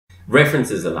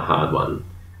references are the hard one.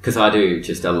 Because I do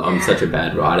just, I'm such a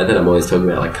bad writer that I'm always talking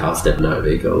about like Carl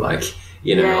Stepanovic or like,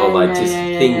 you know, or like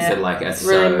things that like are so...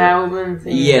 Really Melbourne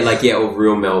things. Yeah, or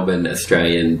real Melbourne,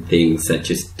 Australian things that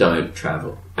just don't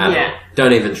travel at all.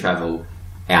 Don't even travel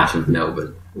out of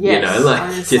Melbourne. Yes, you know,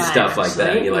 like just stuff like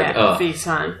that. And you're like, oh. Big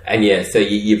time. And so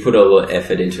you put a lot of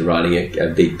effort into writing a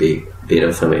big bit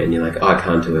or something and you're like, oh, I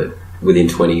can't do it within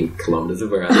 20 kilometres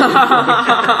of where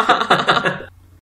I live.